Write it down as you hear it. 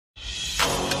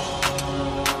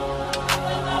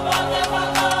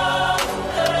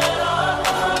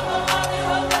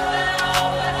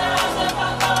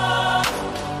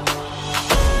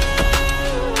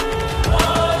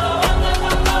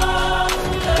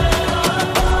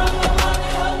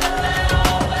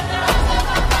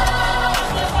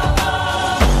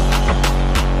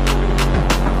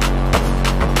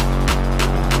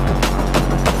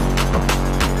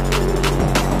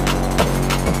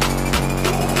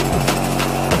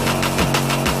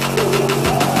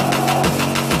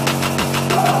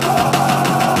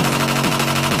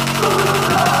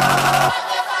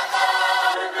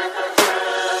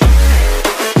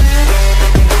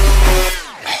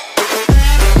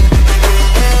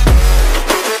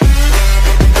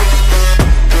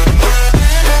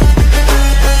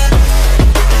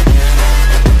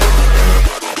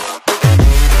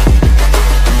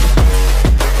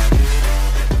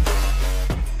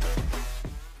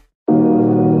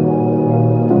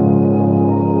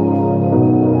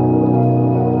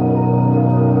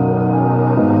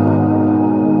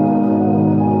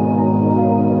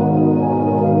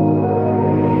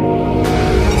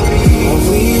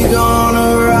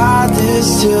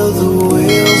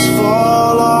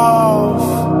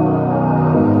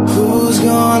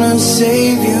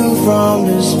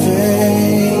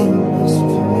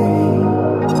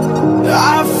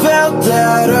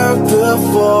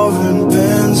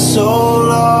been so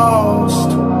lost.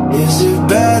 Is it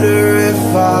better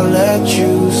if I let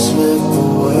you slip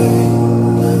away?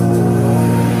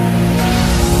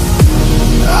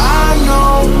 I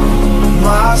know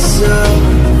myself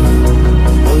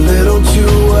a little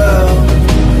too well,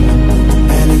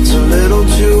 and it's a little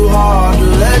too hard to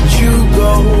let you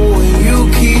go when you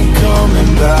keep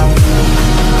coming back.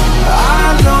 I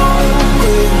know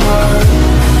it hurts,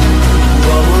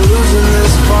 but we're losing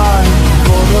this fight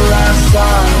for the last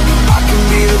time. I can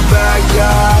be the bad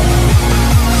guy,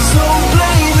 so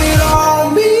blame it on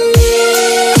me.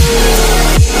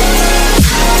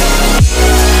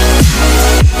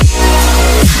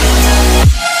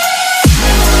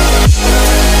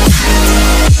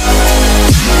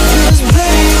 Just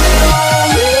blame it on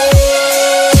me.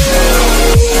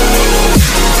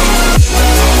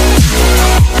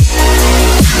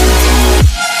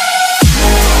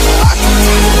 I can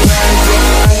be the bad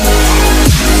guy,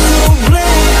 so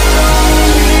blame it on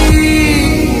me.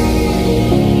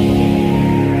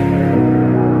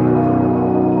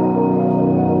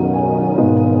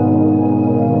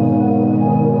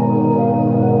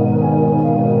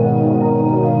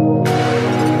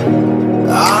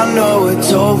 I know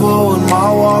it's over when my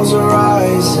walls are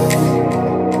rising.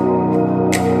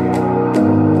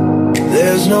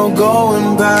 There's no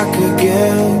going back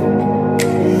again.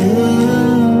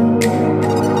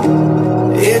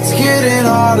 It's getting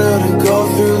harder to go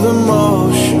through the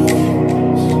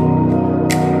motions,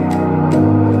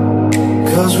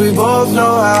 'cause we both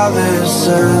know how this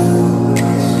ends.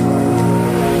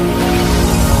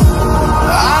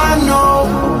 I know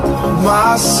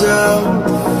myself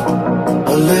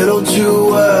a little too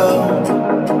well,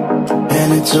 and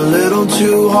it's a little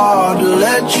too hard to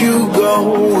let you go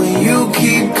when you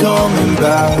keep coming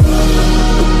back.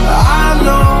 I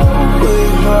know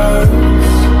it hurts,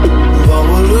 but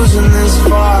we're losing this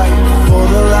fight for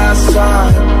the last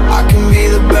time. I can be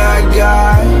the bad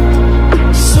guy,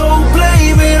 so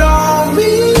blame it on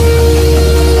me.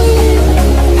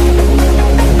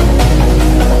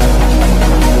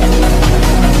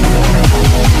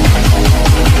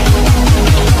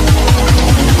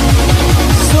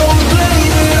 So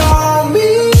blame it on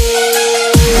me.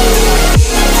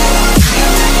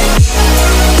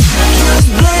 Just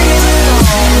blame it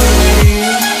on me.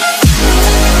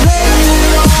 Blame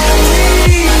it on me.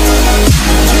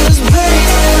 Just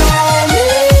blame it on me.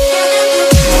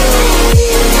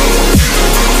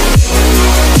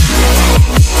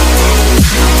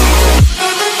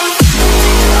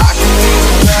 I can be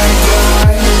the bad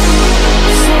guy,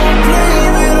 so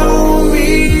blame it on me.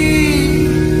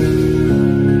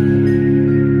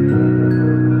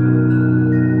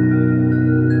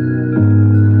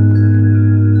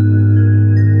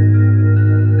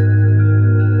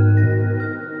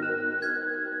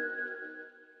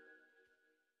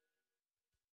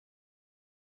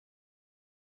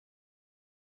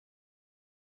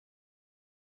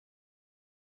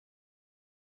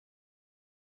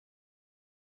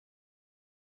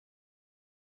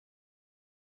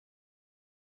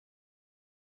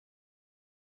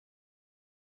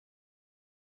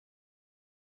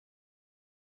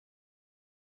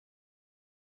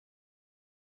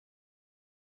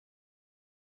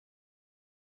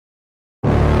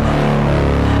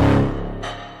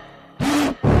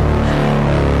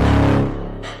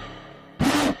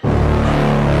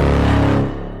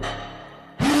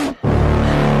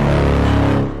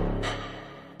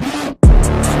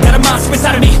 Got a monster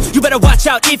inside of me, you better watch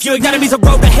out. If your enemy's a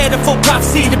road ahead of full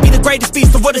prophecy, to be the greatest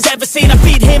beast the world has ever seen. I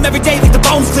feed him every day like the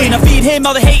bones clean. I feed him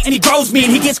all the hate and he grows me,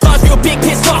 and he gets claws real big,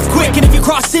 pissed off quick. And if you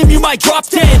cross him, you might drop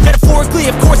dead. Metaphorically,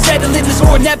 of course, settling this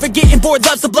war, never getting bored,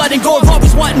 loves the blood and gore.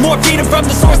 Always wanting more, feeding from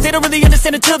the source. They don't really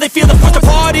understand until they feel the force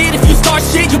departed. If you start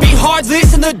shit, you'll be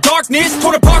heartless in the darkness,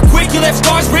 torn apart quick. You left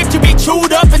scars ripped, you'll be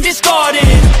chewed up and discarded.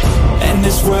 And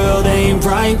this world ain't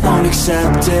right, won't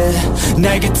accept it.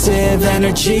 Negative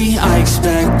energy, I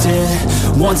expect it.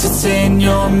 Once it's in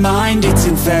your mind, it's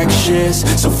infectious.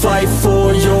 So fight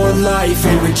for your life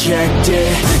and reject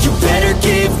it. You better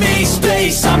give me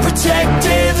space, I'm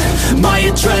protective. My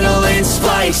adrenaline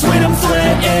spikes when I'm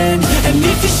threatened. And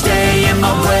if you stay in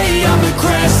my way, I'm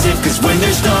aggressive. 'Cause when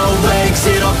there's no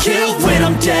exit, I'll kill when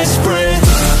I'm desperate.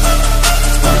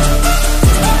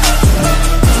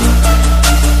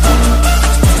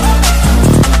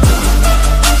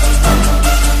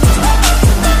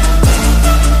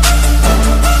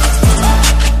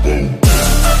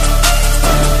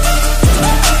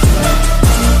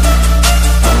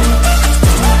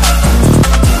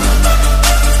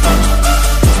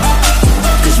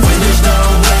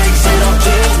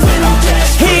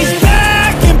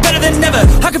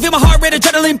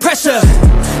 Adrenaline pressure,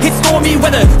 It's stormy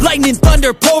weather, lightning,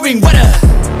 thunder, pouring weather.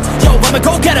 Yo, I'm a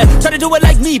go-getter, try to do it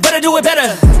like me, but I do it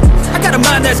better. I got a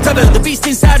mind that's clever, the beast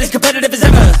inside is competitive as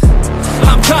ever.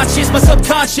 I'm conscious, my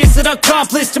subconscious, an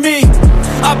accomplice to me.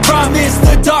 I promise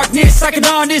the darkness, I can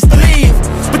honest believe.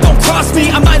 But don't cross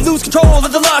me, I might lose control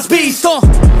of the lost beast.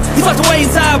 He's locked away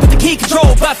inside with the key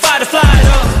control by fight or flight.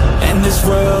 And this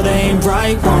world ain't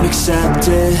right, won't accept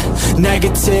it.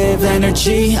 Negative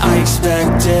energy, I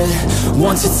expect it.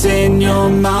 Once it's in your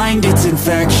mind, it's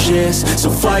infectious. So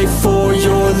fight for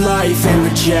your life and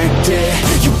reject it.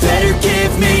 You better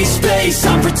give me space,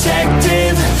 I'm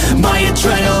protective. My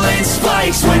adrenaline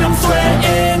spikes when I'm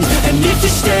threatened. And if you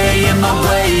stay in my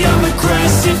way, I'm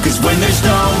aggressive. Cause when there's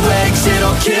no exit,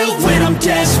 I'll kill when I'm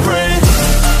desperate.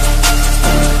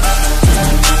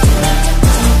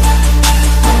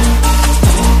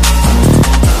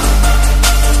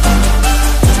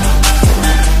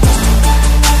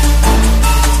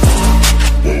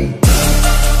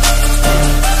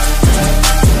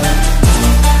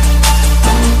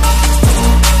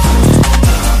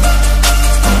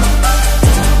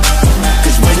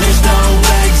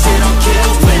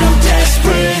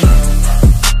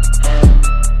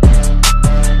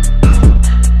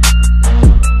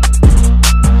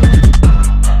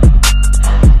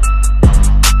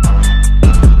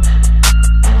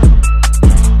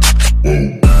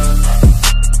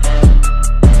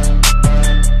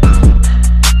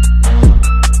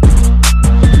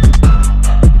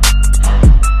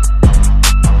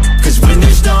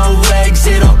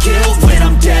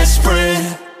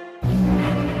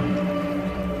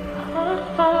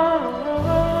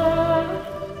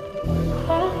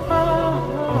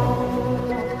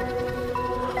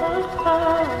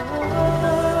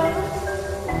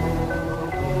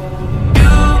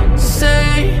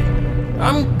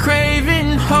 I'm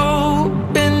craving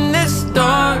hope in this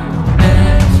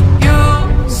darkness.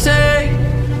 You say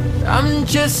I'm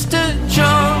just a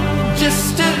joke,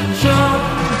 just a joke.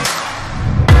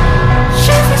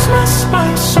 Shivers my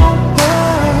spine so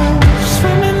bad.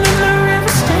 Swimming in the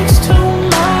river takes too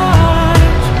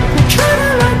much. I'm trying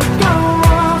to let go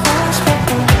of us, but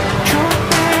the truth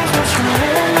is what's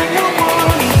real and no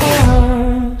one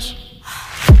else.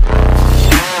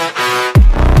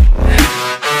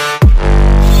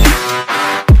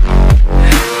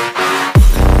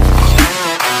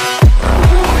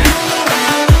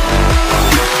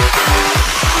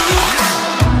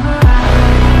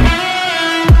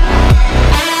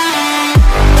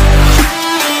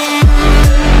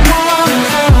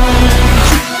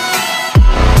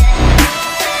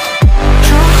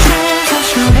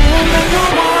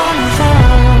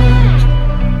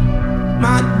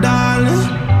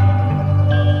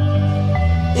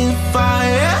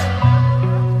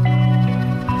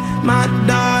 My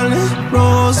darling,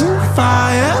 rose and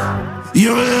fire.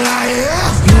 You're a liar.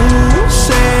 You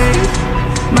say,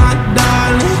 my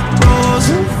darling, rose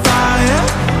and fire.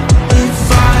 And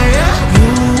fire.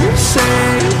 You say,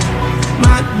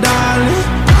 my darling,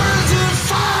 rose and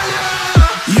fire.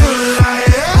 You're a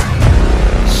liar.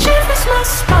 Shivers my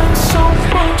spine so